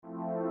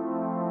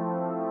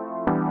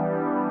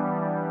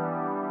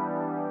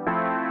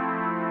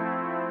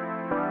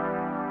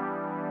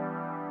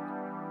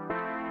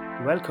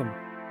Welcome.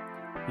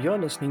 You're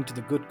listening to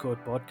the Good Code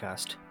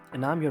podcast,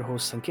 and I'm your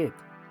host Sanket.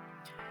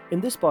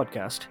 In this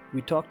podcast,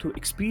 we talk to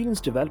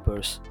experienced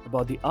developers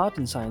about the art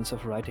and science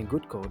of writing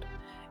good code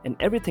and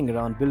everything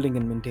around building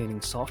and maintaining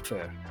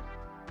software.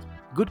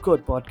 Good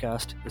Code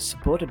podcast is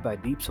supported by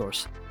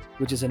DeepSource,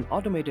 which is an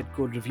automated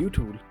code review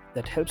tool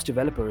that helps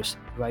developers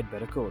write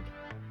better code.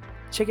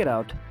 Check it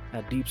out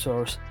at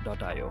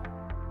deepsource.io.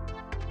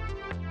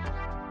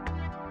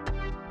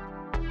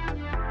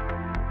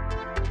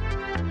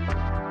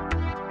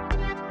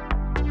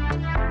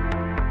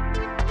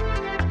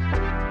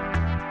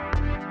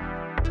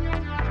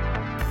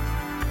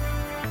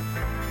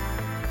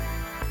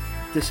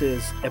 This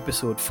is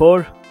episode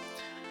 4.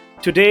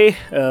 Today,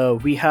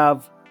 we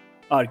have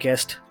our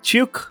guest,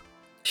 Chuk.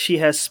 She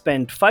has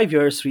spent 5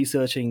 years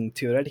researching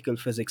theoretical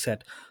physics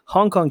at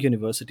Hong Kong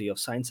University of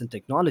Science and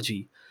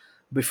Technology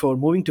before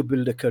moving to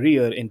build a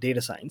career in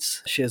data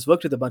science. She has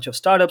worked with a bunch of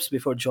startups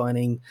before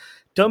joining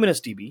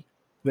Terminus DB,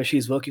 where she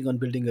is working on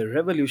building a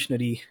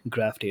revolutionary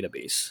graph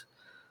database.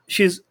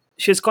 She's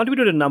she has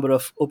contributed a number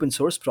of open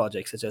source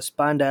projects such as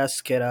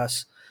Pandas,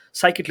 Keras,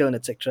 Scikit-learn,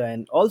 etc.,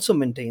 and also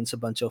maintains a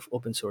bunch of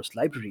open source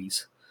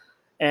libraries.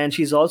 And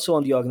she's also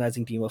on the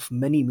organizing team of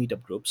many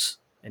meetup groups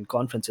and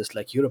conferences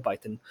like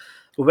EuroPython.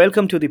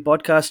 Welcome to the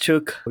podcast,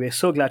 Chuk. We're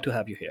so glad to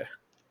have you here.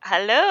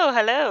 Hello,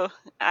 hello.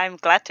 I'm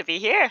glad to be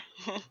here.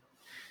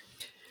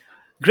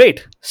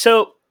 Great.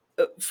 So,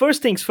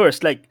 first things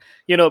first,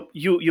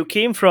 you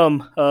came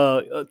from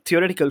a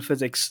theoretical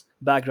physics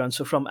background,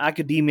 so from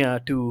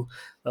academia to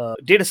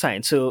data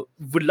science. So,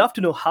 would love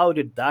to know how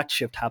did that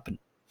shift happen?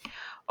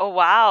 Oh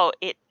wow,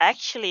 it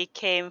actually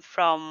came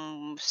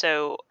from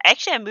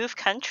actually I moved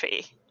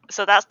country.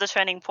 So that's the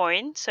turning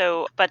point.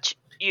 But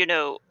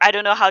I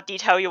don't know how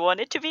detailed you want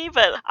it to be,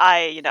 but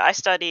I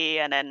study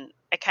and then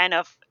I kind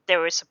of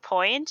there was a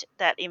point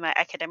that in my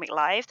academic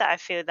life that I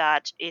feel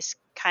that is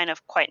kind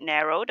of quite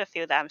narrow, the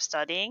field that I'm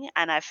studying,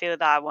 and I feel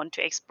that I want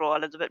to explore a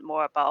little bit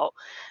more about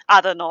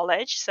other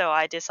knowledge. So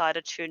I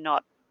decided to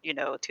not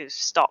to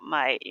stop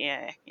my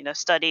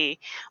study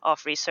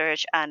of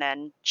research and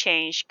then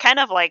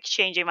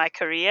changing my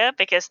career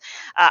because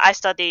I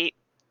study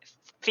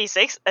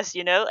physics, as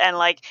you know, and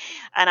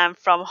I'm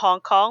from Hong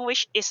Kong,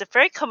 which is a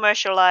very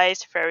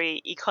commercialized,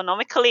 very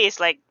economically is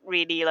like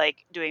really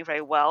like doing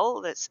very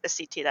well. That's a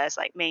city that's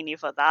like mainly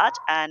for that.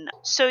 And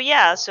so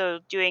yeah, so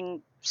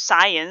doing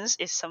science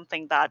is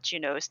something that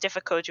it's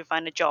difficult to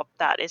find a job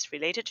that is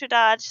related to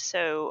that.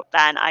 So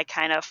then I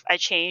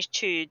changed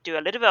to do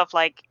a little bit of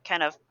like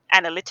kind of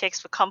analytics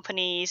for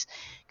companies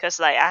because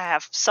like I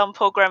have some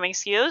programming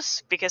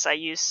skills because I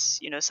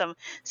use some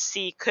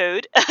C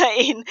code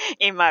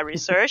in my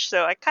research.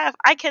 So I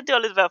can do a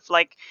little bit of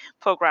like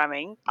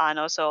programming and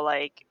also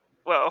like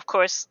well of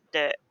course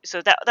the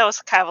so that was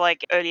kind of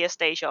like earlier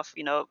stage of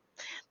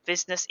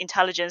business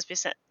intelligence,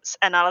 business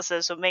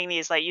analysis. So mainly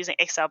it's like using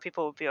Excel.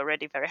 People will be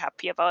already very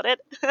happy about it.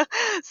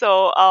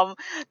 so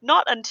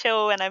not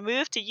until when I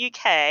moved to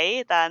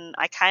UK, then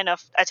I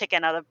take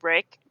another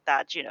break.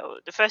 That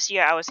the first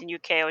year I was in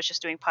UK, I was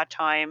just doing part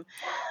time,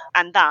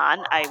 and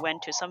then I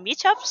went to some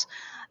meetups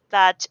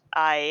that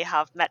I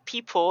have met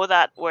people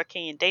that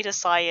working in data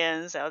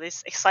science, all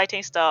this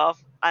exciting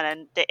stuff, and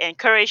then they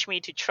encouraged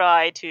me to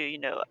try to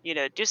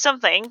do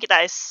something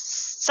that is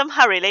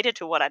somehow related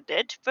to what I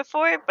did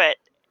before, but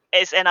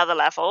it's another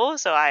level.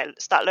 So I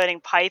start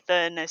learning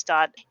Python and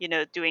start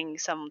doing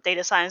some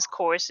data science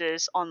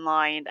courses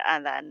online,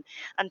 and then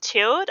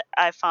until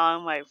I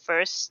found my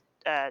first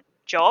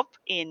job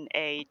in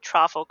a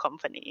travel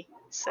company.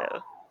 So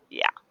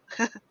yeah.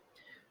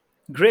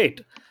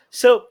 Great.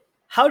 So,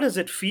 how does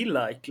it feel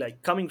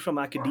like coming from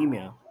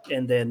academia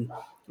and then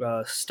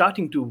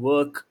starting to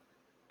work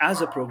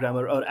as a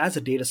programmer or as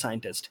a data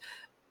scientist?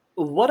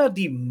 What are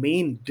the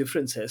main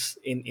differences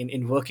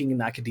in working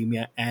in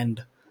academia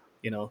and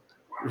you know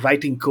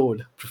writing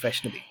code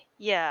professionally?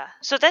 Yeah,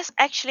 so that's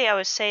actually I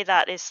would say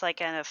that it's like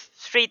kind of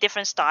three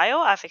different style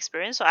I've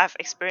experienced. So I've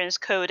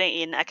experienced coding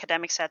in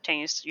academic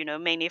settings,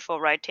 mainly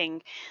for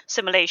writing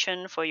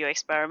simulation for your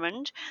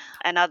experiment.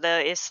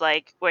 Another is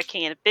like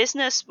working in a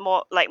business,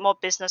 more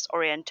business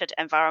oriented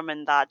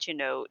environment that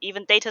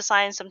even data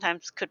science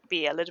sometimes could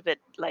be a little bit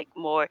like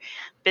more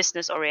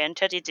business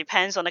oriented. It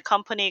depends on the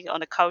company, on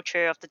the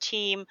culture of the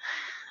team,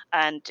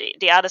 and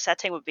the other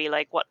setting would be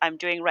like what I'm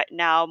doing right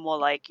now, more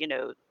like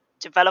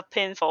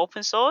developing for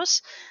open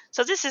source.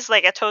 So this is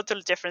like a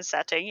totally different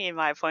setting in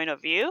my point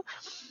of view.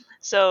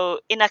 So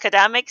in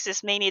academics,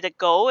 it's mainly the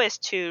goal is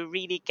to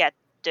really get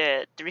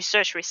the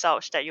research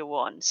results that you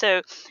want.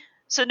 So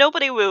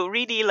nobody will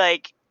really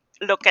like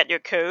look at your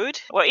code.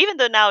 Well, even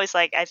though now it's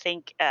like I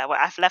think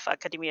I've left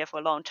academia for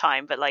a long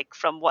time, but like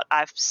from what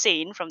I've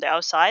seen from the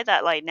outside,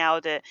 that like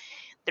now the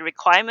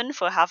requirement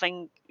for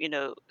having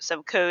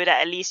some code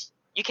that at least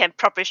you can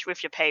publish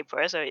with your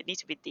paper, so it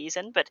needs to be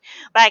decent. But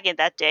back in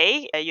that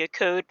day, your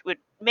code would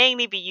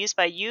mainly be used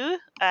by you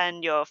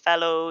and your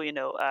fellow,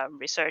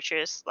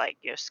 researchers, like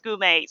your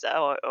schoolmates,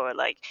 or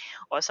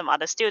some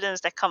other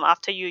students that come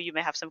after you. You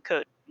may have some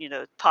code,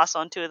 pass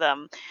on to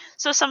them.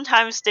 So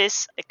sometimes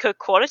this code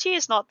quality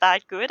is not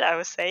that good, I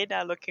would say,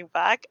 now looking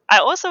back. I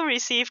also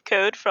received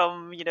code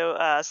from,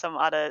 some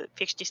other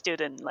PhD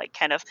student, like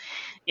kind of,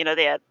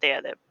 they are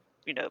the,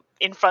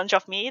 in front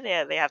of me.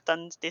 They have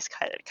done this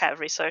kind of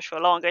research for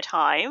a longer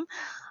time.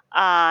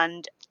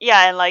 And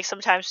yeah, and like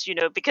sometimes,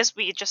 because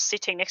we just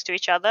sitting next to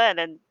each other, and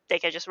then they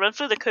can just run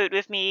through the code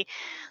with me.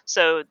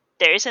 So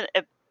there isn't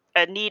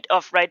a need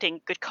of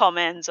writing good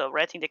comments or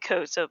writing the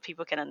code so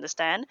people can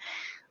understand.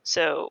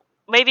 So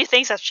maybe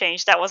things have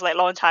changed. That was like a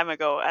long time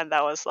ago, and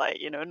that was like,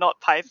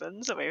 not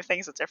Python, so maybe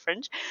things are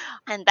different.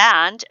 And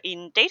then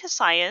in data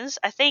science,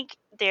 I think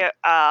there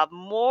are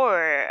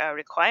more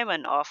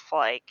requirement of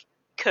like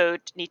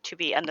code need to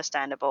be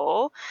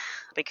understandable,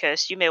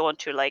 because you may want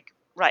to like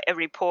write a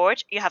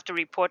report. You have to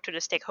report to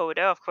the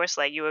stakeholder. Of course,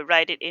 like you will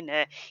write it in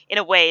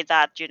a way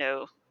that,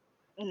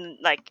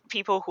 like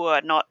people who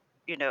are not,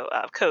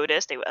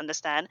 coders, they will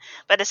understand.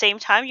 But at the same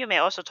time, you may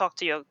also talk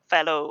to your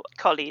fellow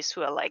colleagues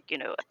who are like,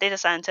 data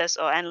scientists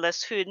or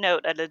analysts who know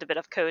a little bit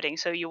of coding.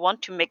 So you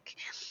want to make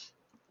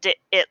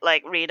it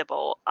like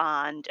readable.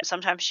 And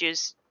sometimes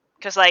use,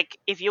 because like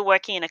if you're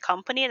working in a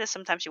company, then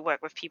sometimes you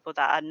work with people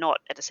that are not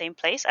at the same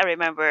place. I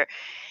remember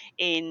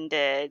in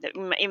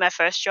my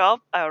first job,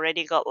 I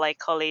already got like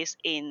colleagues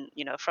in,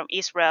 from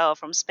Israel,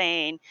 from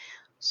Spain.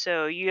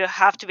 So you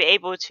have to be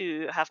able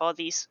to have all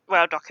these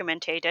well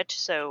documented,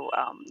 so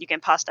you can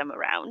pass them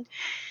around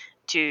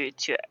to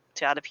to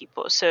to other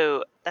people.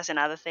 So that's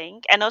another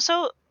thing. And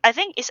also, I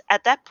think it's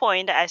at that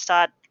point that I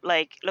start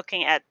like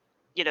looking at,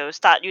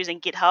 start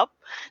using GitHub.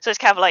 So it's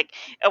kind of like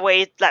a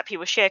way that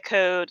people share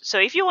code. So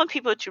if you want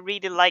people to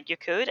really like your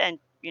code, and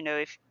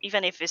if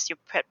even if it's your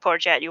pet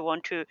project, you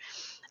want to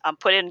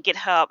put it in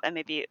GitHub and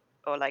maybe,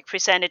 or like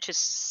present it to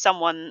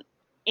someone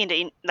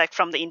like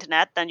from the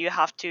internet, then you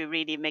have to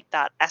really make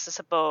that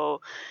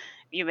accessible.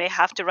 You may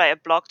have to write a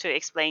blog to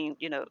explain,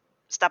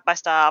 step by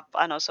step,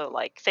 and also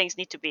like things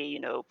need to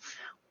be,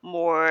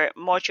 more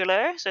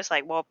modular. So it's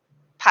like more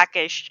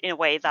packaged in a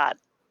way that,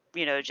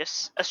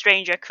 just a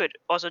stranger could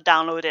also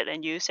download it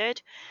and use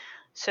it.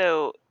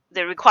 So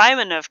the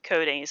requirement of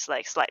coding is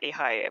like slightly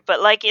higher, but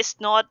like it's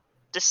not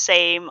the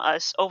same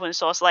as open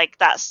source. Like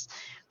that's,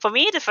 for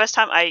me, the first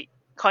time I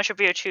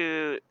contribute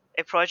to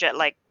a project,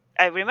 like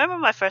I remember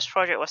my first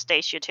project was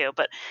Stage Util,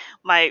 but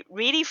my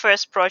really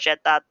first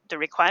project that the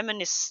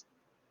requirement is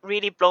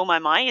really blow my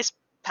mind is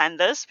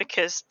Pandas,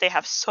 because they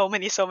have so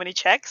many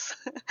checks.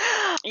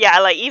 Yeah,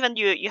 like even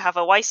you have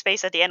a white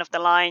space at the end of the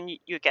line,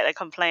 you get a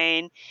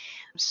complaint.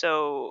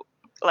 So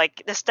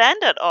like the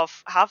standard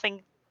of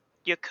having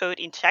your code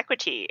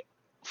integrity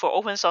for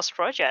open source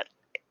project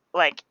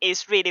like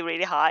is really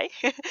really high.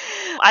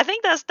 I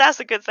think that's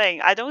a good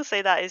thing. I don't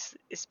say that is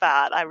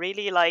bad. I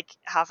really like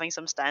having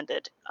some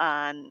standard,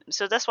 and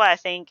so that's why I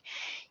think,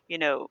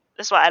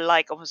 that's why I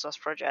like open source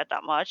project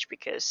that much,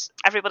 because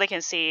everybody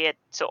can see it.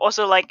 So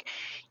also like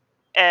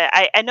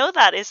I know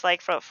that it's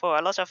like for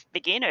a lot of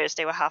beginners,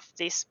 they will have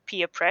this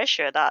peer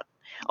pressure that,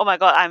 oh my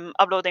god, I'm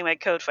uploading my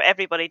code for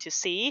everybody to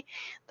see,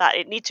 that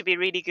it needs to be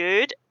really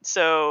good.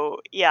 So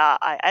yeah,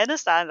 I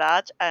understand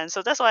that, and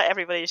so that's why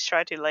everybody is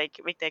trying to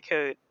like make their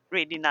code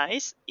really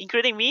nice,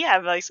 including me.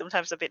 I'm like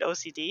sometimes a bit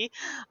OCD,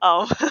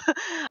 um,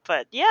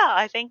 but yeah,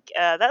 I think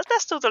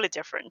that's totally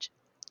different.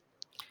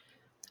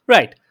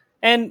 Right.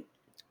 And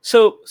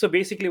so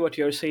basically what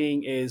you're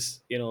saying is,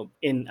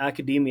 in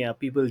academia,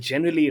 people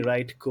generally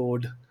write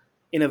code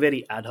in a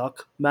very ad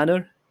hoc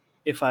manner,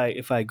 if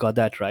I got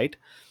that right.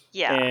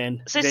 Yeah.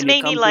 And So it's when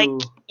you mainly come like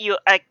to you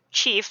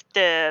achieve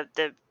the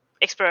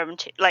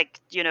experiment. Like,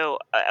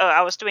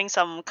 I was doing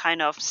some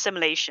kind of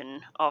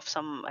simulation of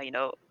some,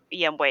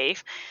 EM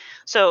wave.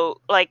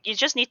 So like you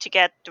just need to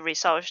get the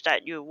results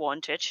that you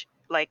wanted.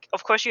 Like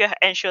of course you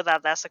ensure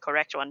that that's the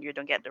correct one. You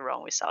don't get the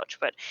wrong result.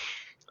 But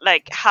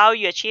like how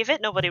you achieve it,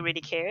 nobody really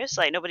cares.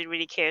 Like nobody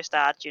really cares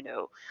that,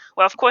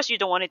 well, of course you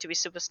don't want it to be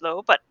super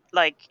slow, but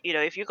like,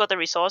 if you got the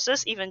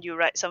resources, even you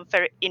write some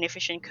very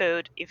inefficient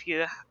code, if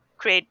you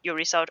create your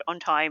result on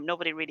time,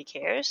 nobody really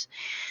cares.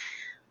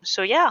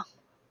 So yeah.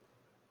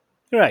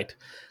 right.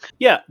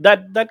 Yeah,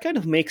 that kind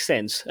of makes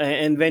sense.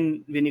 And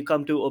when you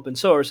come to open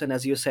source, and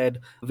as you said,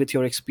 with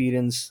your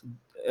experience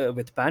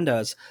with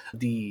pandas,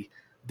 the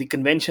the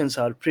conventions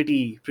are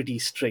pretty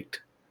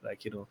strict.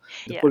 Like, the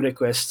Yeah. pull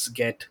requests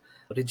get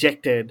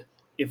rejected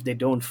if they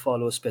don't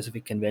follow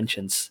specific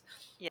conventions.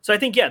 Yeah. So I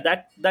think, yeah,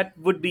 that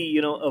would be,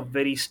 a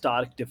very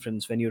stark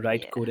difference when you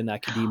write Yeah. code in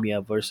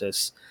academia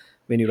versus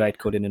when you write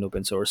code in an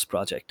open source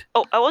project.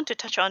 Oh, I want to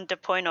touch on the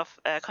point of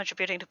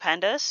contributing to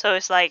pandas. So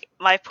it's like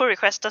my pull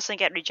request doesn't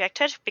get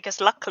rejected because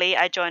luckily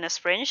I joined a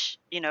sprint,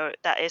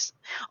 that is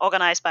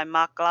organized by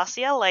Mark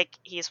Glacia. Like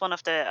he's one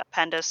of the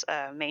pandas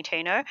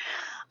maintainer,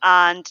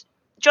 and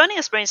joining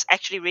a sprint is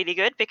actually really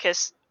good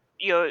because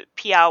your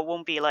PR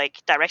won't be like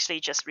directly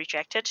just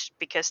rejected,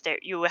 because there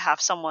you will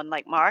have someone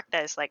like Mark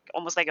that is like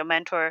almost like a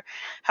mentor,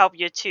 help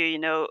you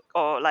to,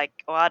 or like,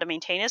 or other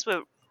maintainers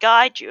will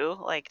guide you,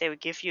 like they will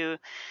give you,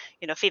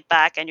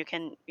 feedback, and you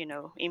can,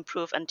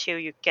 improve until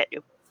you get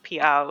your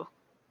PR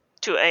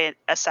to a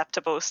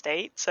acceptable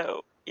state.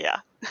 So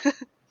yeah.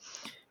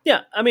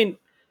 Yeah, I mean,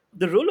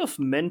 the role of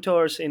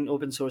mentors in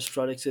open source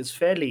projects is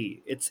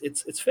fairly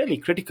it's fairly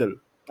critical,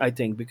 I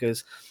think,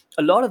 because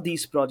a lot of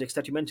these projects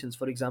that you mentioned,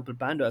 for example,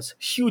 Pandas,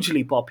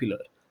 hugely popular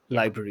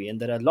Yeah. library, and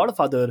there are a lot of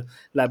other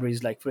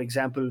libraries like, for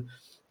example,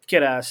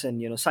 Keras and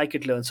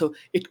scikit-learn. So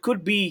it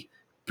could be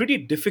pretty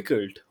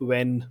difficult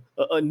when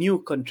a new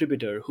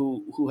contributor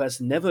who has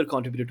never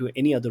contributed to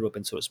any other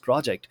open source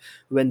project,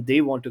 when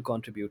they want to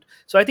contribute.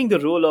 So I think the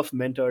role of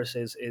mentors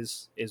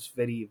is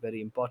very,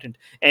 very important.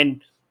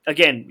 And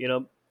again,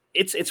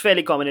 it's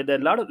fairly common.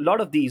 There are a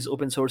lot of these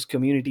open source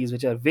communities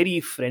which are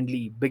very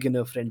friendly,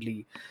 beginner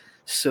friendly.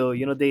 So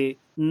they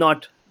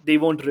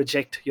won't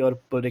reject your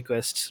pull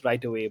requests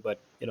right away, but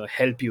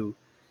help you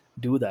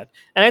do that.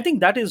 And I think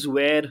that is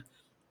where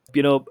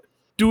you know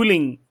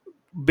tooling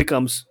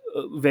becomes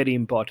very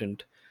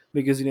important,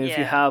 because if you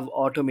Yeah. have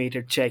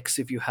automated checks,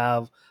 if you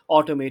have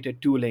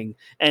automated tooling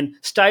and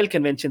style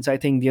conventions, I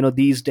think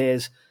these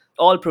days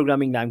all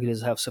programming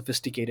languages have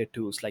sophisticated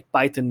tools. Like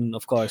Python,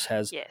 of course,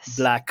 has Yes.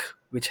 Black,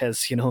 which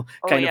has Oh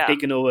kind of yeah.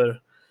 taken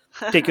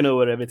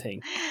over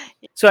everything.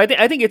 So I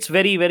think it's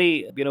very,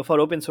 very, for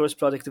open source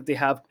projects, if they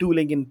have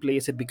tooling in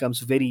place, it becomes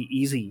very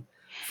easy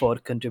for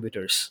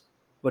contributors.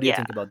 What do you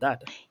Yeah. think about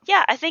that?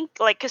 Yeah, I think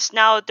like because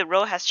now the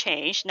role has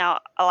changed.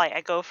 Now, like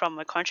I go from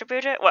a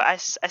contributor. Well, I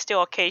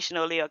still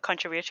occasionally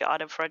contribute to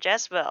other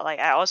projects, but like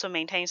I also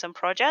maintain some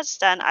projects.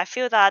 Then I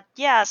feel that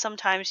yeah,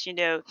 sometimes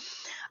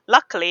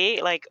luckily,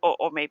 like,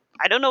 or maybe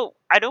I don't know.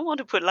 I don't want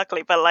to put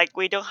luckily, but like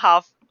we don't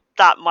have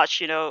that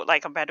much,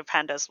 like compared to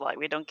pandas, like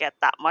we don't get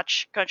that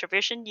much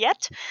contribution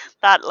yet.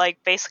 That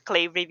like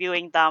basically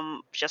reviewing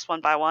them just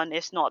one by one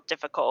is not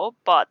difficult.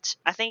 But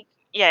I think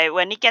yeah,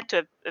 when you get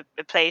to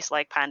a place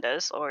like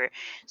pandas or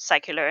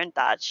scikit-learn,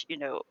 that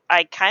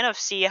I kind of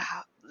see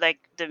how, like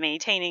the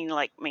maintaining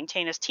like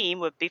maintainers team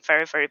would be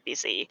very very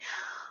busy,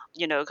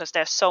 because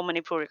there's so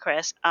many pull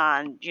requests,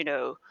 and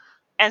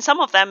and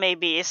some of them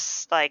maybe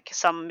is like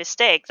some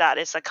mistake that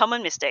is a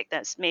common mistake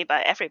that's made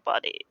by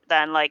everybody.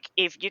 Then like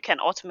if you can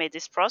automate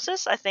this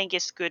process, I think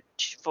it's good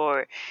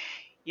for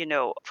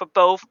for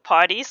both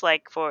parties.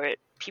 Like for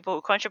people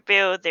who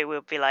contribute, they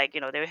will be like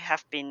they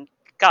have been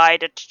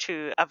guided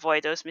to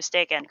avoid those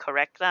mistakes and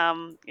correct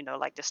them,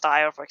 like the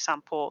style for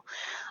example.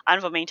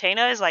 And for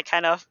maintainers, like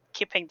kind of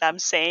keeping them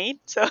sane,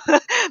 so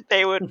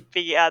they would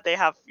be they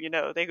have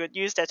they could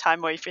use their time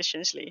more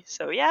efficiently.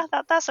 So yeah,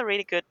 that's a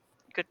really good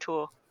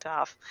tool to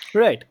have.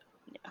 Right.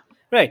 Yeah.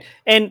 Right,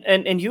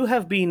 and you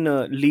have been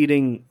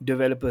leading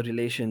developer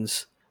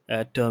relations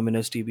at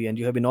Terminus DB, and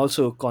you have been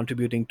also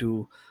contributing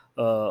to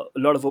a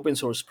lot of open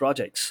source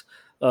projects.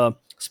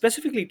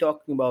 Specifically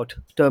talking about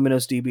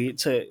Terminus DB,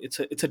 it's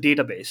a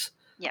database.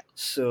 Yeah.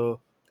 So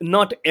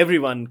not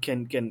everyone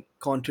can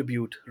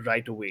contribute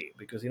right away,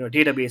 because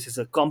database is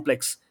a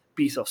complex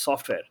piece of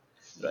software,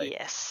 right?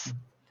 Yes.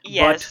 But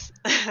Yes.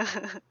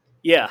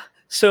 yeah.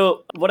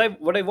 So what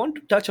I want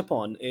to touch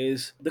upon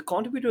is the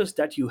contributors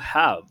that you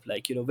have.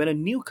 Like, when a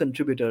new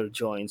contributor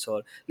joins,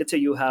 or let's say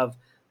you have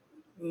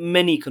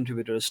many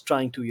contributors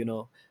trying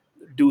to,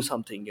 do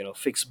something,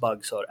 fix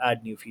bugs or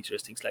add new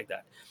features, things like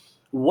that.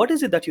 What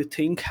is it that you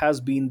think has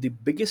been the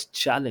biggest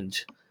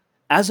challenge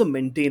as a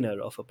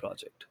maintainer of a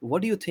project?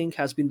 What do you think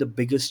has been the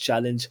biggest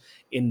challenge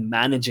in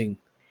managing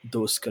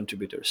those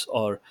contributors?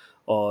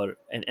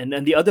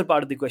 And the other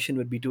part of the question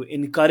would be to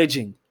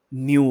encouraging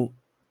new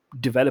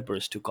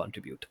developers to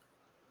contribute.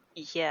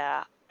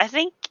 Yeah, I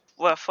think,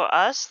 well, for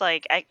us,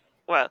 like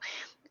well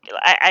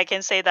I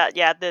can say that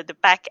yeah, the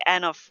back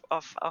end of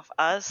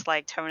us,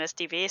 like Terminus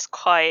DB, is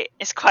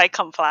quite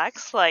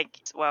complex. Like,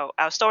 well,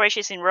 our storage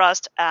is in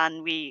Rust,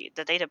 and the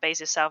database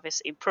itself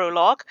is in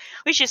Prolog,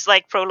 which is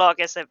like Prolog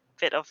is a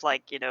bit of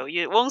like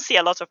you won't see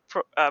a lot of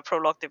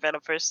Prolog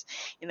developers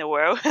in the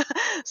world.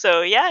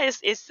 So yeah,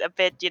 it's a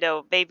bit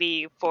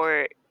maybe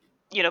for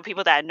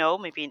people that I know,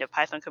 maybe in the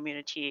Python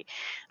community.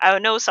 I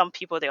know some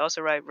people they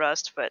also write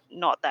Rust, but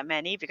not that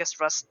many,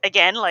 because Rust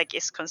again like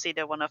is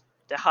considered one of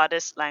the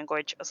hardest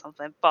language or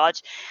something.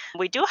 But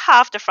we do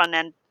have the front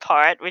end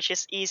part, which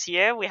is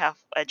easier. We have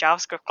a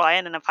JavaScript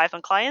client and a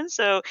Python client.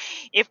 So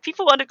if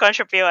people want to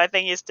contribute, I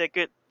think it's the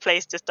good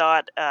place to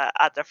start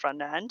at the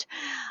front end.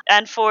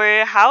 And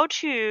for how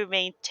to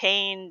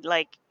maintain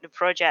like the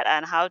project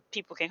and how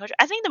people can contribute,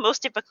 I think the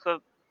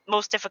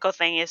most difficult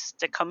thing is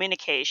the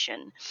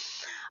communication.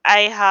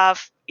 I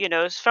have,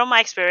 from my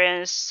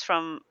experience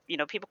from,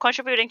 people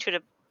contributing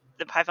to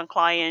the Python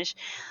clients,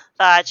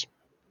 that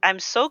I'm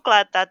so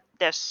glad that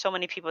there's so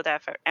many people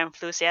that are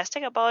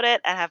enthusiastic about it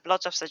and have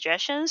lots of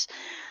suggestions.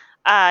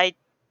 I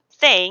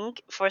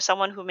think for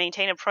someone who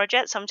maintain a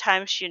project,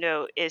 sometimes,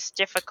 it's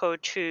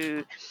difficult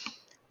to,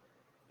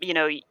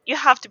 you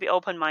have to be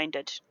open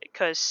minded,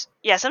 because,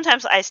 yeah,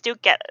 sometimes I still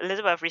get a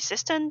little bit of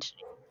resistance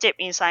deep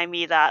inside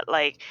me that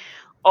like,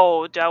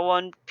 oh, do I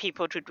want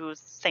people to do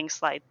things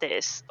like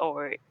this?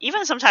 Or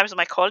even sometimes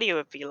my colleague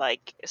would be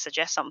like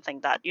suggest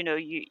something that, you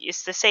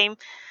it's the same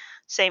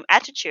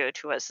attitude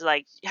to us.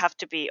 Like you have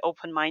to be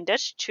open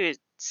minded to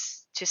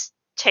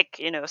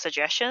take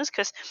suggestions,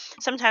 because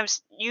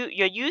sometimes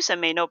your user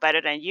may know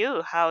better than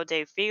you how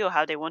they feel,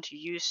 how they want to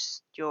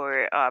use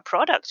your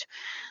product.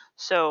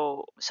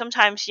 So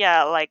sometimes,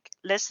 yeah, like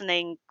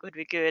listening would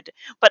be good.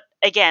 But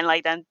again,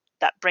 like then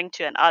that bring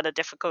to another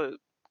difficult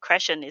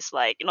question is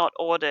like not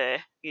all the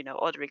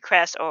all the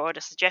requests or all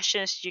the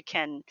suggestions you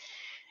can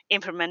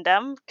implement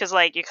them, because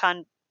like you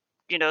can't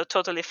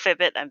totally flip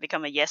it and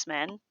become a yes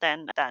man.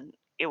 Then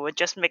it would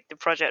just make the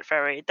project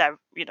very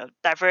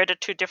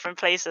diverted to different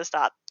places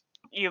that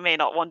you may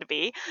not want to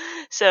be.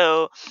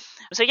 So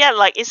yeah,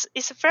 like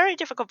it's a very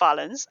difficult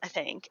balance, I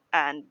think.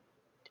 And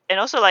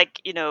also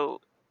like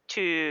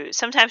to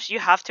sometimes you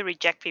have to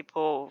reject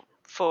people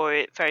for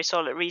a very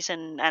solid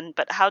reason, and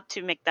but how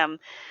to make them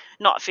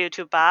not feel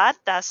too bad,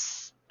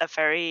 that's a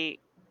very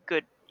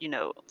good,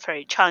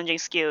 very challenging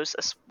skills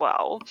as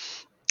well.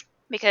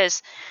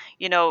 Because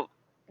you know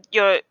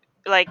you're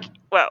like,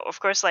 well, of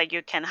course, like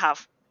you can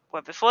have,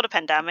 well, before the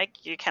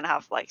pandemic you can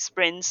have like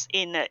sprints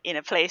in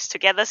a place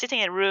together, sitting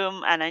in a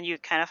room, and then you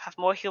kind of have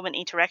more human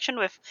interaction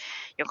with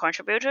your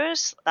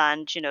contributors.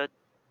 And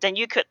then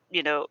you could,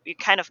 you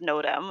kind of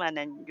know them, and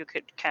then you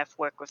could kind of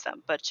work with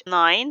them. But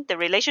online the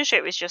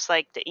relationship is just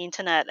like the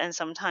internet, and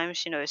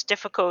sometimes it's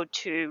difficult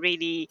to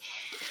really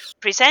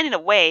present in a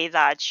way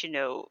that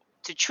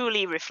to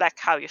truly reflect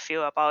how you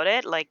feel about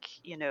it. Like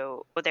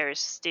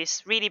there's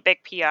this really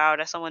big PR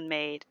that someone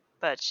made,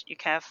 but you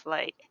kind of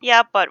like,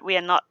 yeah, but we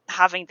are not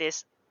having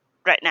this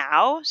right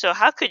now, so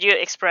how could you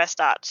express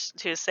that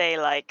to say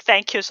like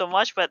thank you so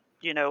much, but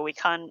we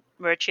can't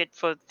merge it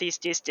for this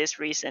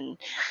reason.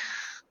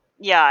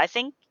 Yeah, I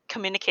think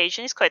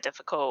communication is quite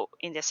difficult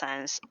in this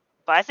sense.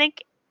 But I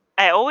think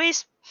I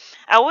always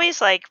I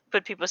always like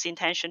put people's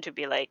intention to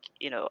be like,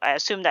 I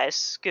assume that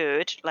is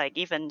good. Like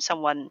even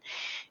someone,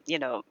 you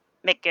know,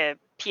 make a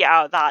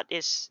PR that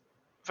is,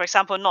 for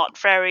example, not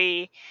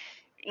very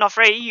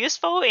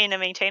useful in a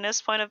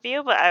maintainer's point of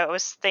view, but I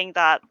always think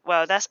that,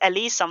 well, that's at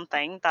least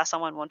something that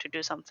someone want to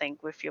do something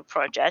with your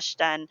project.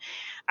 Then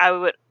I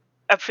would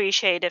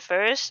appreciate it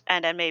first,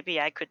 and then maybe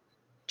I could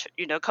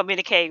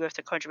communicate with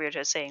the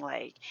contributor saying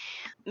like,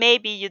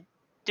 maybe you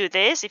do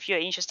this if you're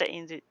interested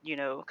in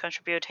the,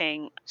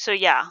 contributing. So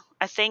yeah,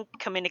 I think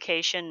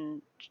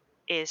communication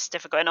is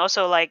difficult, and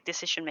also like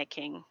decision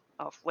making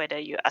of whether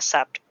you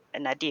accept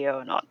an idea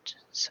or not.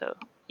 So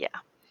yeah.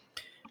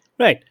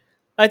 Right.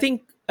 I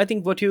think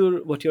what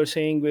you're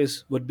saying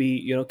is would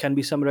be, can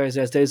be summarized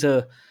as there's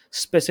a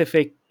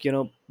specific,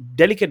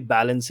 delicate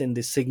balance in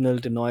the signal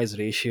to noise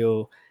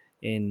ratio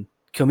in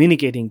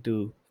communicating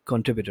to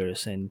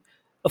contributors. And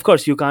of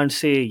course you can't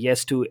say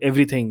yes to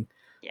everything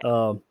Yeah.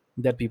 uh,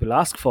 that people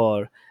ask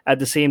for at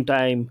the same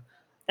time.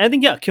 I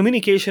think, yeah,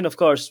 communication, of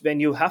course, when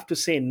you have to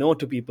say no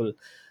to people,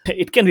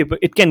 it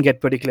can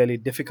get particularly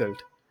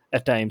difficult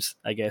at times,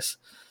 I guess.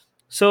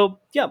 So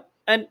yeah.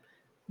 And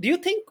do you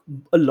think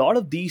a lot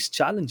of these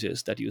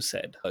challenges that you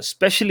said,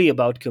 especially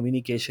about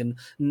communication,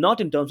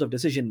 not in terms of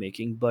decision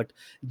making, but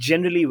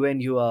generally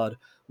when you are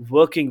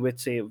working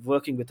with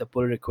a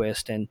pull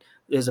request and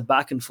there's a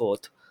back and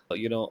forth,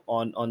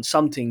 on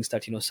some things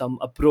that, some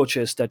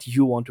approaches that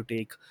you want to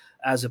take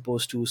as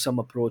opposed to some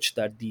approach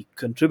that the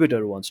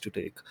contributor wants to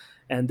take,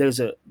 and there's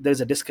a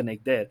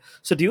disconnect there.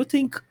 So do you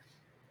think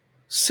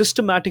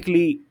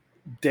systematically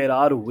there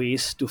are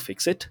ways to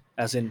fix it,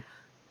 as in,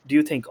 do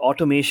you think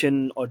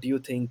automation, or do you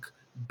think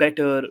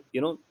better,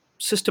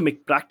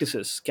 systemic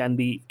practices can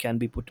be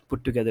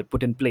put together,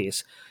 put in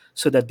place,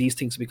 so that these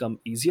things become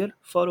easier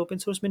for open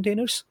source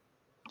maintainers?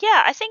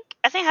 Yeah, I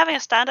think having a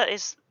standard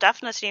is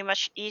definitely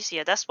much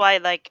easier. That's why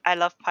like I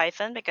love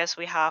Python, because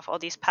we have all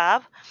these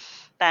path.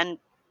 Then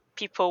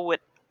people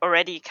would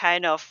already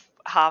kind of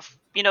have,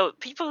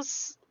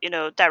 people's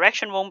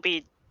direction won't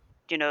be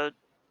you know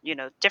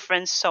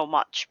different so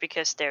much,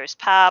 because there's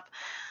PAP,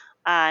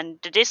 and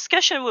the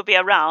discussion will be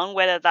around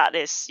whether that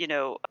is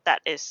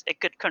a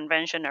good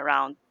convention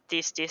around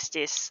this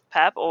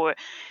PAP. Or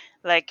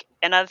like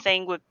another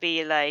thing would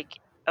be like,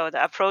 oh,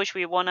 the approach,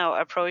 we want our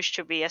approach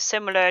to be as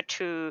similar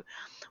to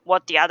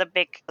what the other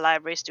big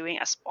libraries doing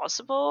as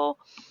possible.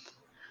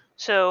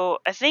 So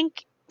I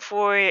think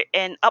for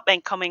an up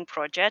and coming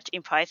project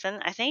in Python,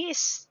 I think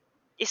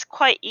it's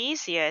quite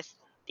easier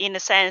in the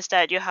sense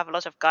that you have a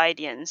lot of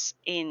guidance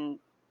in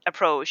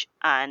approach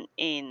and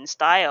in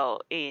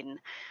style in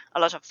a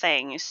lot of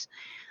things.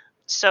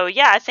 So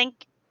yeah, I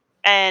think,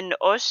 and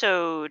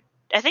also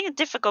I think a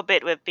difficult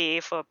bit would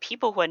be for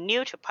people who are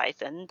new to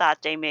Python,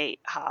 that they may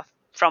have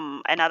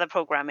from another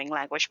programming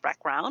language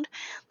background,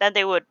 that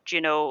they would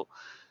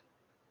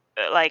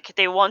like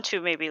they want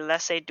to maybe,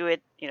 let's say, do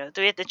it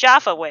the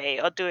Java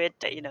way, or do it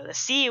the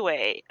C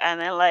way,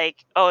 and then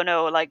like, oh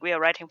no, like we are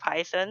writing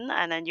Python,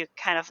 and then you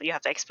have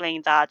to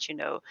explain that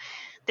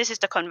this is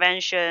the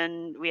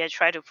convention, we are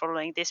trying to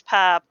following this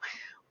path.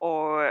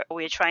 or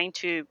we're trying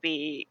to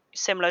be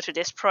similar to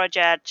this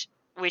project,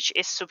 which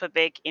is super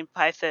big in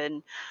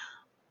Python.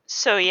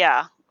 So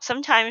yeah,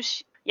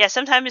 sometimes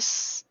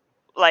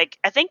like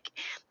I think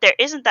there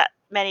isn't that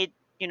many,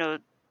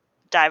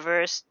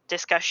 diverse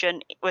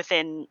discussion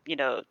within,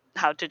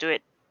 how to do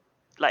it,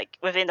 like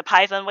within the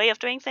Python way of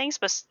doing things,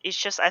 but it's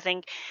just, I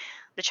think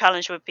the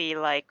challenge would be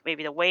like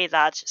maybe the way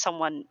that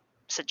someone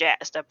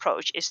suggests the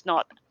approach is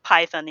not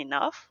Python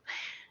enough.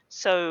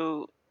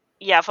 So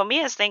yeah, for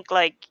me, I think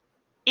like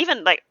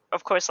even like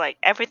of course like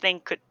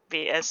everything could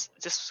be as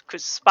just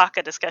could spark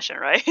a discussion,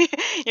 right?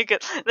 You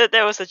could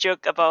there was a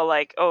joke about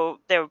like, oh,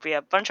 there would be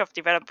a bunch of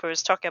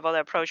developers talking about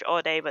the approach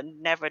all day but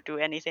never do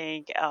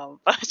anything.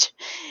 But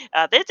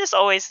there's just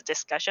always a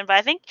discussion. But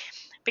I think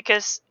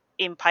because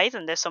in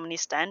Python there's so many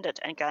standard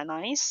and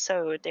guidelines,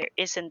 so there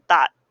isn't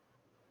that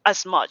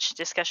as much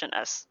discussion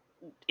as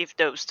if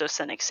those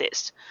doesn't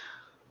exist.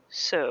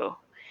 So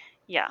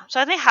yeah, so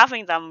I think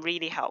having them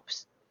really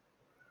helps.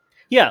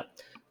 Yeah.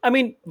 I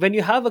mean, when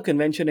you have a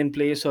convention in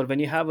place, or when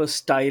you have a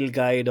style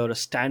guide or a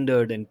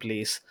standard in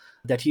place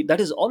that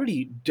is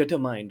already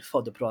determined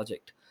for the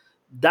project,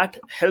 that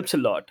helps a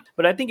lot.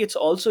 But I think it's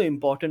also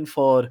important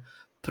for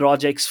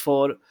projects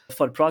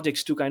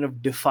to kind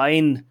of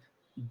define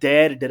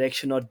their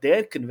direction or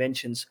their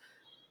conventions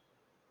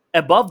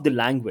above the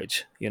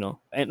language,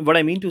 and what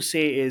I mean to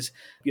say is,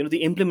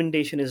 the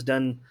implementation is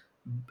done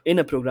in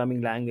a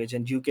programming language,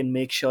 and you can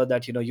make sure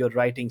that you're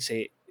writing,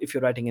 say if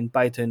you're writing in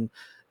Python,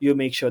 you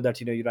make sure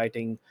that you're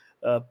writing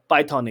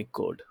Pythonic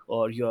code,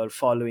 or you're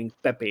following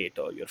Pep 8,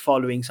 or you're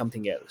following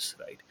something else,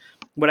 right?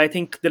 But I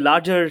think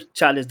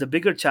the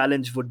bigger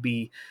challenge would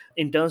be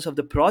in terms of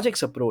the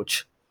project's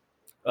approach.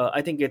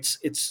 I think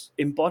it's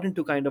important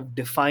to kind of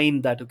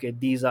define that, okay,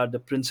 these are the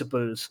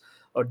principles,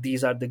 or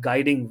these are the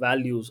guiding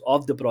values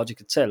of the project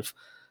itself.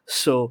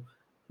 So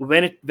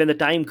when the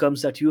time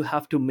comes that you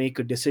have to make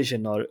a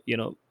decision, or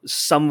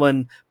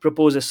someone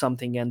proposes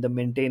something and the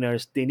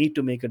maintainers, they need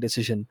to make a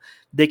decision,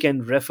 they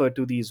can refer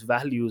to these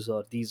values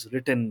or these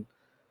written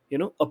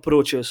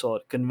approaches or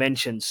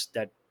conventions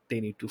that they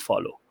need to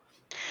follow,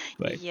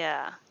 right?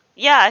 Yeah.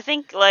 Yeah, I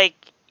think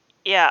like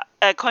yeah,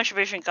 a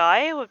contribution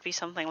guy would be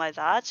something like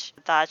that,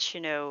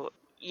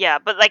 yeah,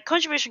 but like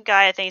contribution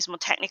guy I think is more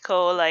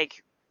technical,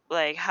 like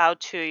how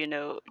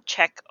to,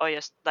 check all your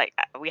like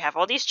we have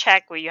all these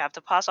check where you have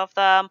to pass off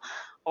them,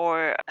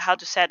 or how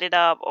to set it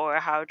up, or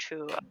how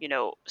to,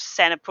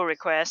 send a pull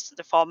request,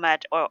 the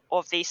format or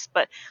of these.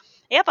 But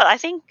yeah, but I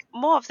think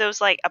more of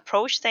those like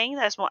approach thing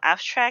that's more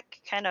abstract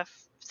kind of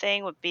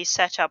thing would be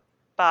set up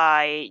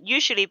by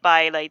usually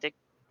by like the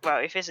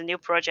well, if it's a new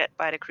project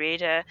by the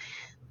creator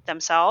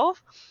themselves,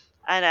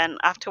 and then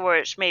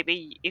afterwards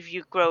maybe if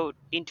you grow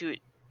into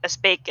as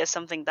big as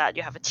something that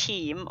you have a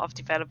team of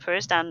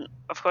developers, then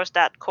of course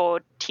that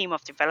core team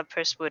of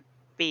developers would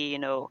be,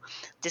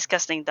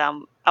 discussing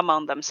them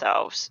among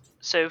themselves.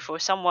 So for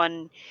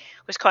someone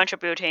who's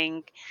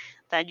contributing,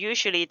 then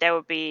usually there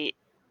would be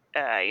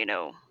you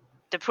know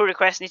the pull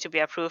request needs to be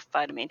approved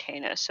by the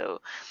maintainer. So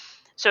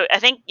I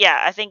think,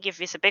 yeah, I think if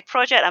it's a big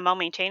project among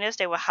maintainers,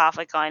 they will have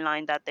a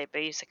guideline that they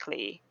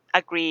basically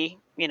agree,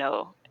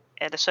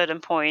 at a certain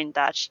point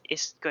that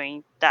is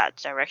going that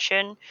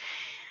direction.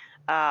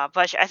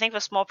 But I think for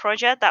small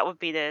project, that would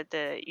be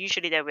the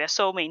usually there will be a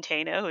sole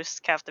maintainer who's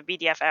kind of the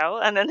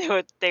BDFL, and then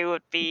they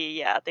would be,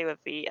 yeah, they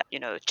would be,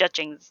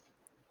 judging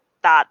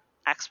that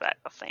aspect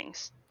of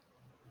things.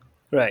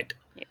 Right.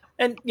 Yeah.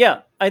 And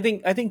yeah, I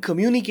think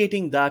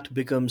communicating that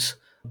becomes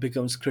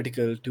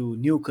critical to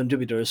new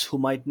contributors who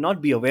might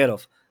not be aware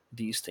of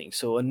these things.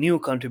 So a new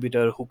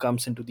contributor who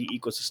comes into the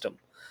ecosystem,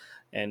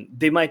 and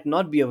they might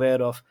not be aware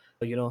of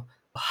you know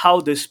how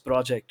this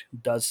project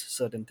does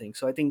certain things.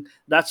 So I think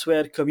that's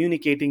where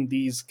communicating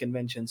these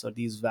conventions or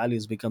these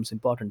values becomes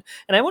important.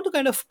 And I want to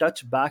kind of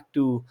touch back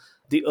to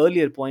the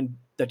earlier point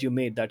that you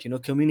made, that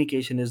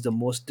communication is the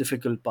most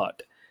difficult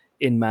part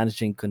in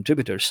managing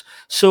contributors.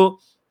 So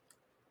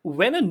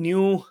when a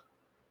new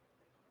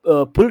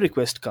pull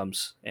request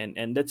comes,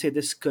 and let's say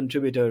this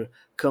contributor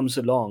comes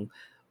along,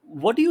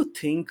 what do you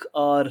think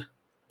are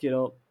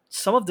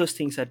some of those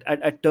things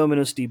at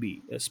Terminus DB,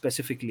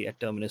 specifically at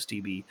Terminus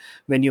DB,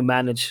 when you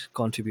manage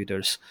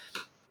contributors?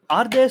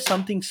 Are there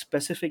something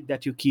specific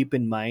that you keep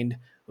in mind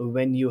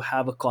when you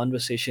have a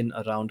conversation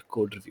around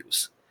code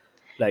reviews,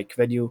 like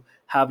when you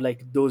have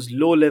like those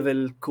low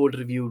level code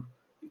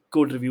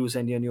reviews,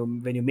 and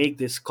when you make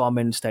these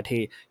comments that,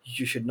 hey,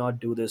 you should not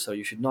do this, or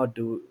you should not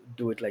do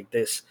it like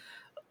this?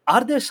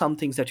 Are there some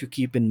things that you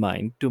keep in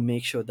mind to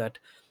make sure that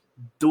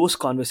those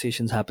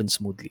conversations happen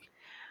smoothly?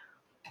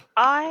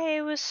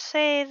 I would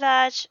say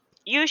that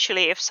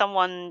usually if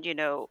someone,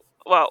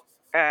 well,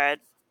 uh,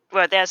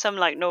 well, there are some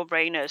like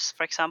no-brainers.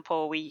 For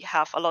example, we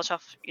have a lot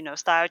of,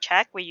 style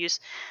check. We use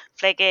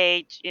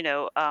Flagate,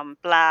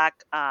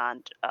 Black,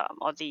 and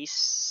all these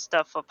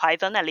stuff for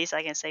Python. At least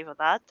I can say for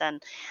that.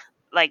 Then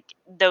like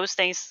those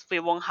things, we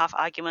won't have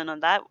argument on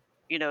that.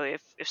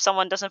 If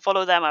someone doesn't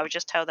follow them, I would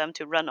just tell them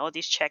to run all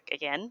these check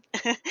again.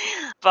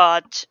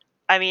 But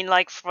I mean,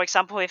 like for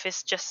example, if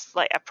it's just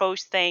like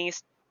approach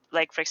things,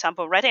 like for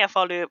example writing a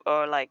for loop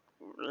or like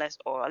less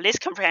or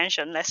list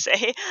comprehension, let's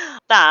say,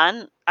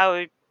 then I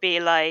would be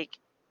like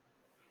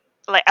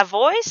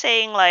avoid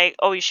saying like,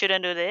 oh, you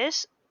shouldn't do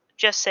this.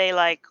 Just say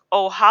like,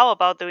 oh, how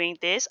about doing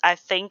this? I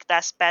think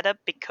that's better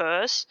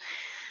because.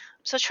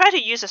 So try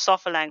to use a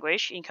softer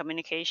language in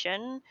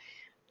communication.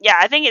 Yeah,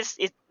 I think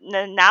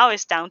now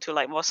it's down to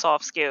like more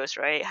soft skills,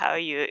 right? How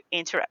you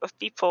interact with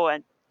people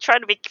and try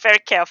to be very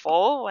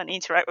careful when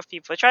interact with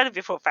people. Try to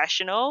be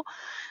professional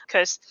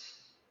because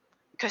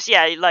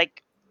yeah,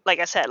 like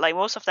I said, like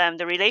most of them,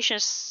 the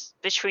relations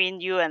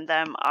between you and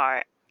them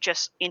are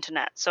just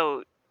internet.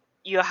 So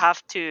you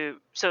have to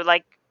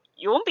like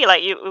you won't be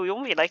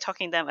like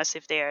talking to them as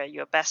if they're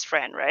your best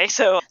friend, right?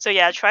 So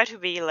yeah, try to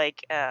be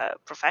like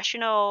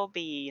professional,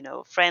 be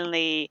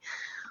friendly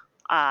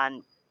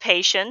and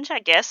patient, I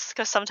guess,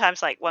 because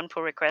sometimes like one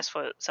pull request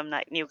for some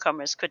like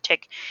newcomers could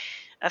take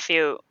a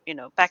few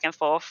back and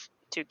forth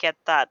to get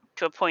that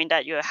to a point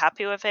that you're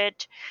happy with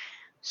it.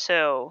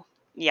 So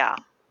yeah.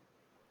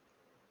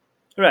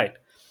 Right.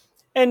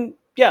 And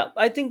yeah,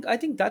 I think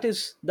that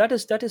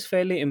is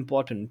fairly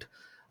important,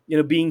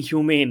 being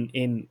humane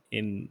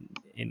in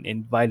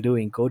while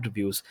doing code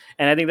reviews.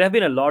 And I think there have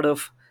been a lot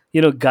of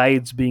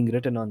guides being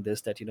written on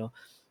this, that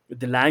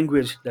the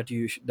language that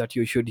you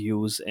should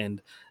use,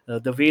 and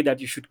the way that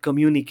you should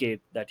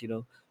communicate that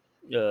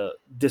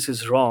this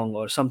is wrong,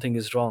 or something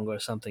is wrong, or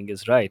something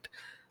is right.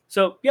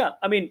 So yeah,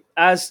 I mean,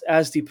 as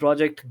the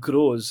project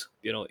grows,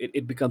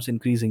 it becomes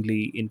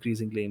increasingly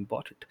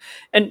important.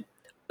 And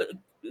uh,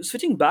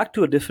 switching back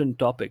to a different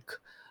topic,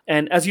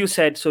 and as you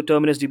said, so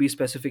Terminus DB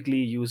specifically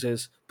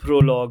uses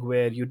Prolog,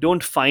 where you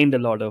don't find a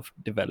lot of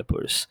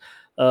developers.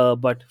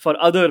 But for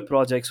other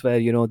projects where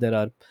there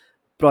are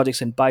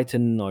projects in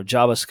Python or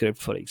JavaScript,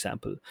 for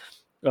example,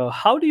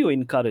 how do you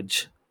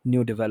encourage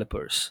new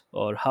developers,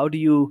 or how do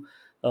you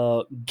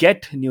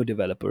get new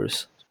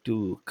developers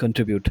to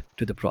contribute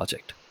to the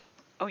project?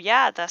 Oh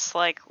yeah, that's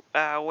like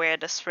where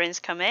the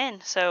sprints come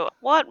in. So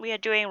what we are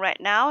doing right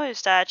now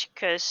is that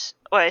because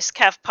well, it's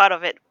kind of part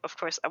of it. Of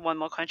course, I want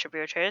more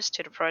contributors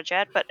to the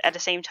project, but at the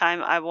same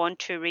time, I want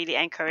to really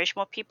encourage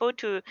more people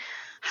to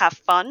have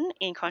fun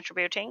in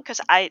contributing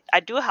because I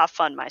do have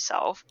fun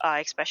myself,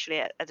 especially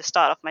at the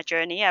start of my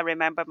journey. I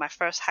remember my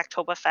first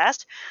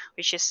Hacktoberfest,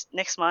 which is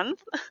next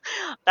month,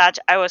 that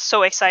I was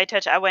so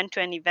excited. I went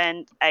to an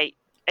event. I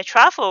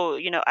travel,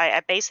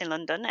 I base in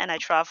London and I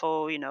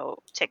travel,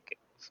 take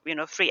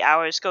 3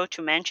 hours, go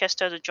to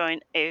Manchester to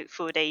join a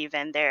full day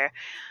event there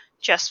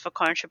just for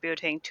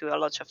contributing to a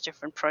lot of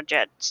different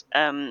projects.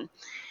 And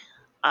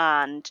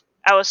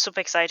I was super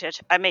excited.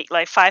 I made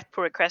like 5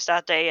 pull requests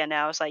that day, and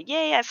I was like,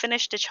 "Yay! I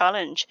finished the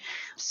challenge."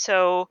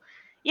 So,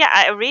 yeah,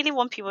 I really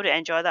want people to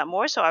enjoy that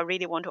more. So I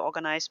really want to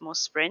organize more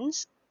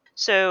sprints.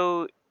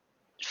 So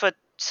for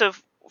so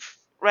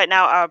right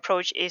now our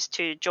approach is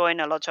to join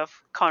a lot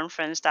of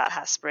conference that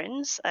has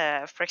sprints.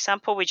 For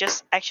example, we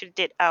just actually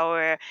did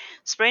our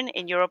sprint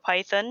in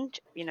EuroPython,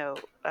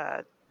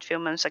 a few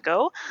months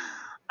ago,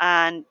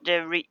 and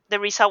the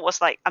result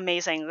was like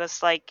amazing. It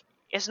was like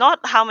it's not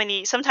how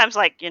many. Sometimes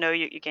like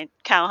you can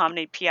count how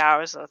many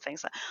PRs or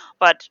things,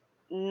 but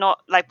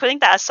not like putting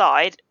that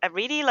aside. I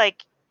really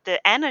like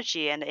the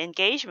energy and the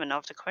engagement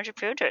of the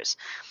contributors.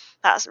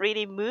 That's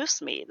really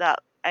moves me. That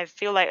I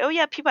feel like, oh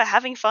yeah, people are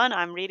having fun.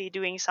 I'm really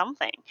doing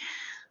something.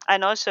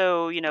 And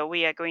also,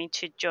 we are going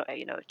to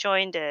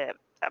join the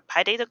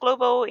PyData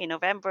Global in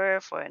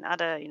November for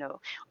another.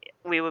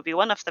 We will be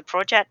one of the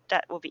project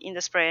that will be in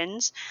the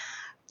sprints.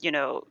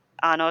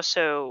 And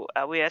also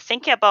we are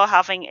thinking about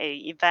having a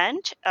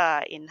event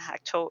in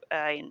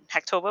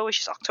Hacktober,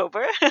 which is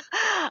October,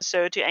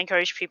 so to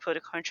encourage people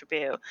to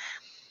contribute.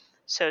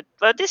 So,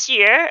 but this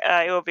year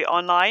it will be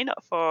online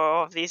for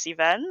all of these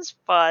events.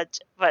 But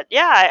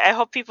yeah, I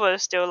hope people are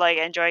still like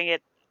enjoying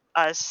it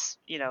as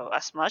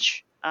as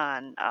much.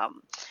 And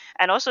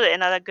also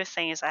another good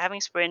thing is that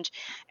having Sprint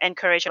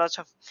encourage a lot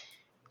of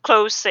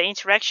close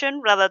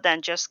interaction rather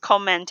than just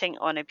commenting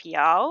on a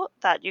PR.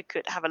 That you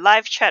could have a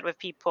live chat with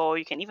people.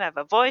 You can even have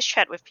a voice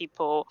chat with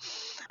people.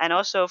 And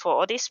also for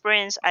all these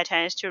sprints, I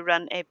tend to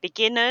run a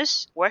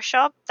beginners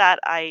workshop that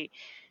I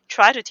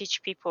try to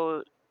teach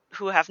people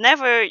who have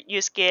never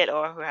used Git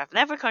or who have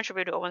never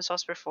contributed to open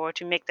source before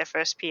to make their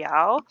first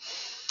PR.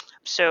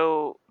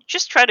 So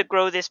just try to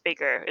grow this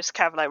bigger. It's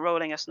kind of like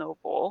rolling a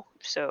snowball.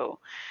 So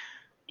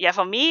yeah,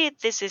 for me,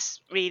 this is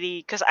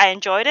really because I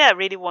enjoyed it. I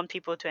really want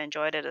people to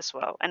enjoy it as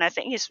well, and I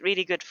think it's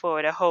really good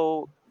for the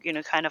whole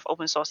kind of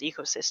open source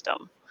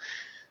ecosystem.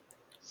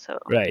 So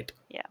Right.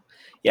 yeah.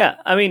 Yeah,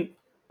 I mean,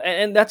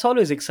 and that's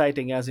always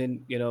exciting, as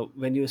in,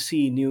 when you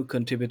see new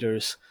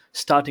contributors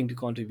starting to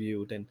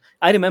contribute. And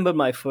I remember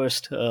my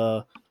first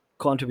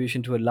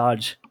contribution to a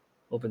large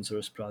open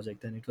source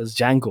project, and it was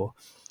Django.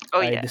 Oh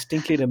I yeah.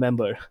 distinctly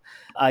remember.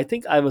 I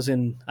think I was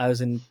in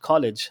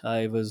college.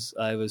 I was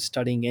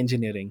studying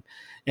engineering,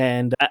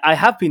 and I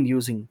have been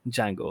using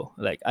Django.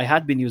 Like, I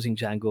had been using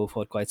Django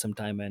for quite some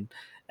time,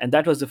 and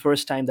that was the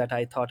first time that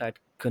I thought I'd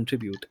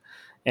contribute.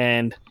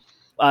 And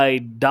I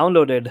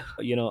downloaded,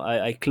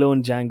 I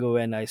cloned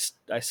Django, and I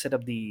set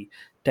up the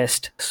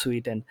test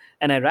suite, and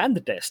I ran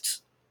the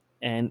tests.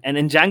 And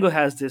Django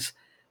has this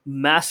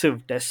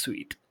massive test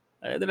suite.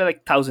 There are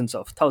like thousands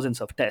of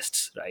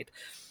tests, right?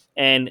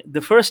 And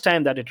the first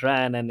time that it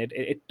ran, and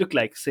it took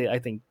like, say, I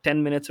think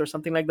 10 minutes or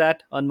something like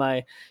that on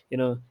my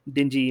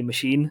dingy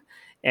machine.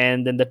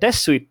 And then the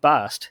test suite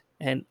passed,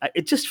 and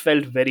it just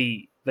felt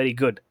very, very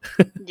good.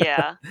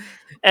 Yeah.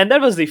 And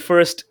that was the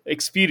first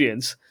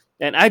experience.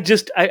 And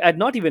I'd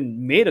not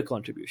even made a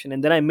contribution,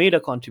 and then I made a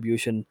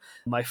contribution,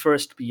 my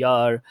first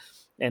PR.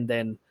 And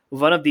then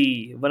one of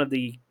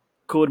the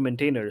core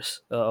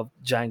maintainers of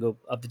the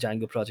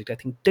Django project, I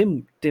think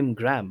Tim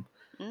Graham,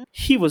 Mm.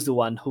 he was the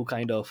one who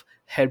kind of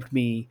helped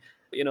me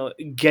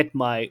get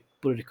my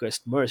pull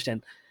request merged.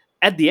 And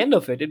at the end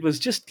of it, it was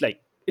just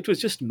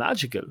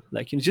magical,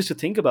 like, just to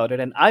think about it.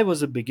 And I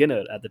was a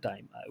beginner at the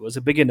time. I was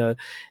a beginner.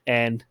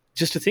 And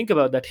just to think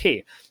about that,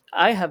 hey,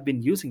 I have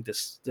been using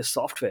this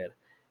software,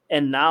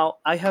 and now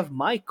I have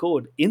my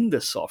code in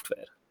this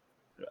software,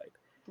 right?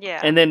 Yeah.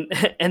 And then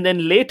and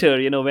then later,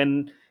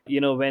 when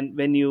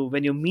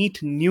you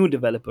meet new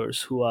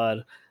developers who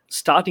are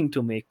starting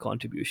to make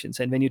contributions,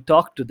 and when you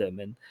talk to them,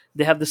 and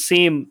they have the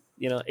same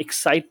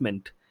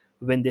excitement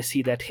when they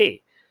see that,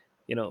 hey,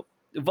 you know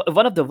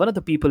one of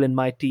the people in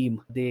my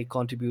team, they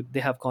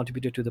have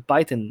contributed to the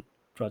Python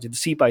project, the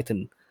C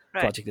Python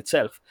Right. project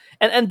itself.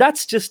 And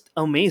that's just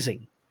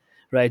amazing,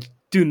 right?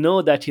 To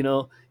know that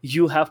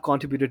you have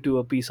contributed to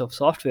a piece of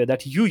software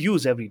that you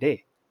use every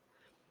day,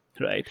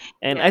 right?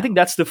 And I Yeah. think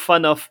that's the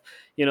fun of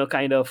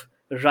kind of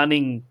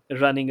running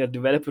a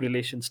developer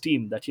relations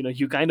team, that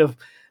you kind of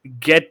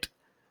get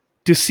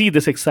to see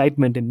this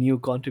excitement in new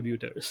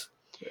contributors,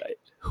 right,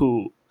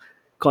 who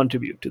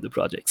contribute to the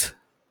projects.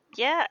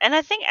 Yeah, and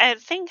I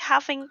think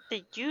having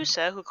the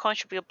user who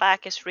contribute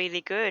back is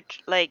really good.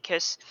 Like,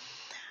 cause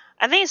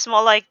I think it's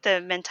more like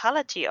the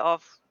mentality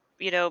of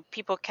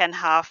people can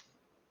have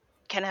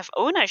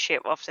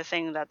ownership of the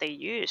thing that they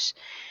use,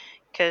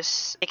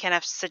 because they can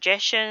have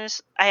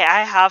suggestions.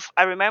 I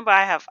remember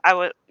I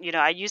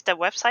used a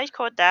website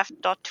called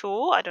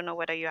dev.tool. I don't know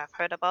whether you have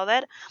heard about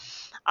that.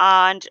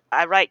 And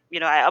I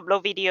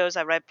upload videos,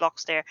 I write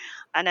blogs there.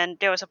 And then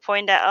there was a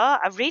point that,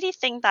 I really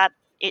think that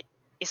it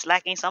is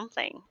lacking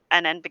something.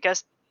 And then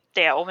because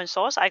they are open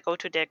source, I go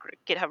to their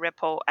GitHub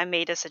repo, I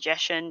made a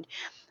suggestion,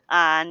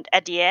 and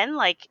at the end,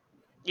 like,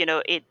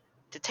 it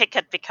the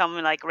ticket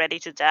become like ready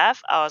to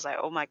dev. I was like,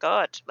 oh my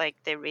god, like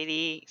they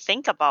really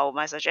think about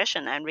my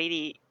suggestion and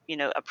really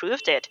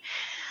approved it.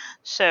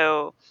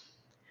 So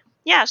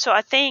yeah, so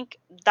I think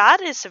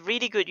that is a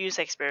really good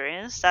user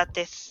experience, that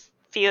they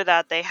feel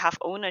that they have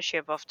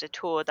ownership of the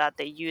tool that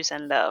they use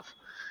and love.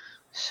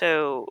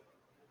 So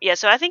yeah,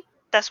 so I think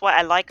that's why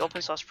I like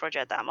open source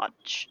project that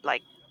much,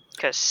 like,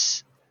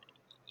 because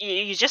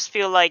you just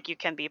feel like you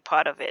can be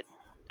part of it.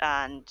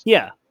 And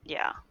Yeah,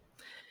 yeah.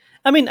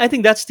 I mean, I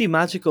think that's the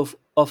magic of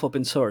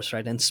open source,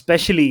 right? And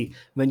especially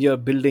when you're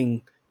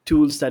building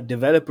tools that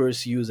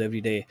developers use every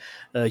day,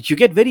 you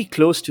get very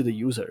close to the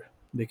user,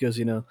 because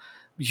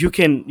you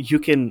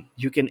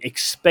can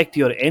expect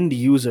your end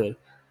user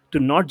to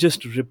not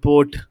just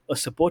report a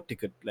support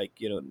ticket, like,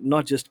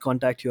 not just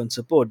contact you on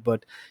support,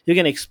 but you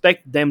can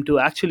expect them to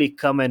actually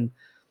come and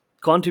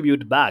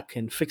contribute back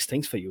and fix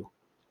things for you.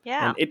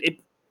 Yeah.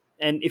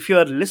 And if you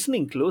are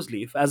listening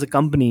closely, if as a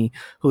company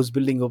who's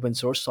building open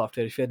source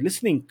software, if you're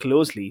listening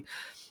closely,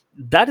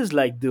 that is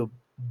like the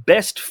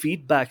best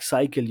feedback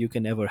cycle you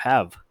can ever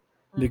have,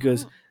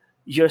 because Hmm.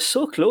 you're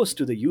so close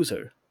to the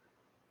user,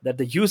 that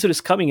the user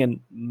is coming and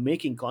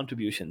making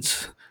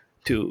contributions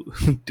to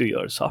to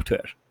your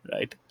software,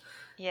 right?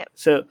 Yep.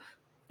 So,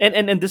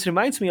 and this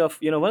reminds me of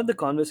one of the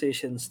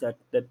conversations that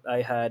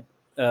I had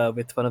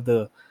with one of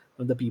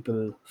the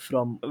people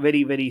from a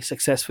very, very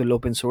successful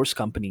open source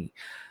company,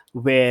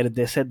 where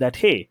they said that,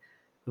 hey,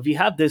 we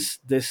have this,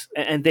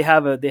 and they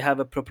have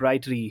a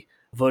proprietary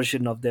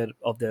version of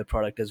their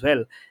product as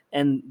well.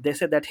 And they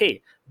said that,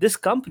 hey, this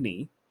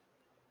company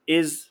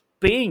is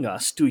paying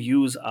us to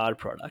use our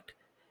product,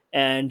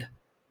 and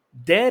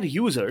their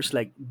users,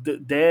 like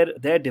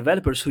their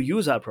developers who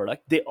use our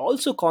product, they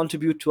also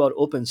contribute to our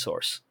open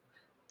source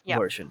Yep.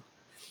 version.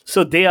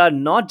 So they are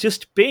not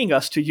just paying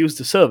us to use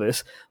the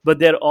service, but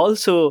they're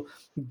also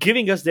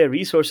giving us their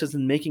resources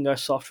and making our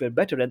software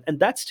better. And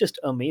that's just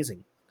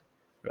amazing,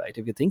 right?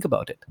 If you think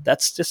about it,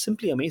 that's just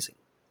simply amazing,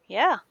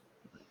 Yeah.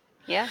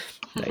 Yeah.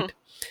 right?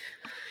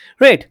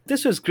 Right.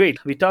 This was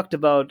great. We talked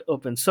about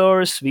open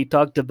source. We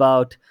talked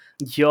about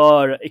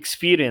your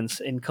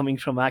experience in coming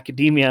from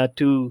academia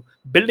to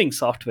building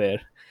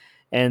software.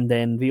 And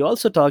then we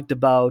also talked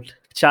about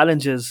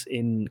challenges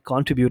in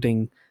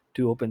contributing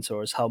to open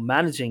source, how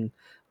managing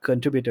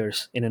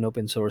contributors in an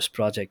open source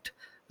project,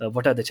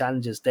 what are the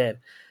challenges there.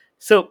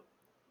 So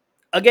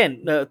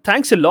again,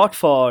 thanks a lot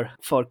for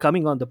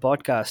coming on the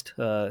podcast,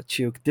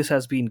 Chuk. This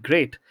has been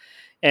great.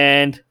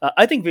 And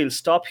I think we'll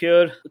stop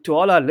here. To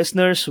all our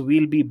listeners,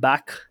 we'll be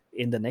back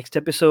in the next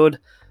episode.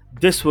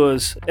 This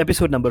was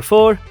episode number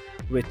 4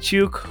 with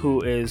Chuk,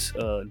 who is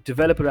a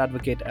developer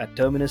advocate at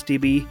Terminus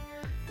DB.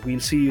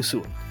 We'll see you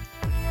soon.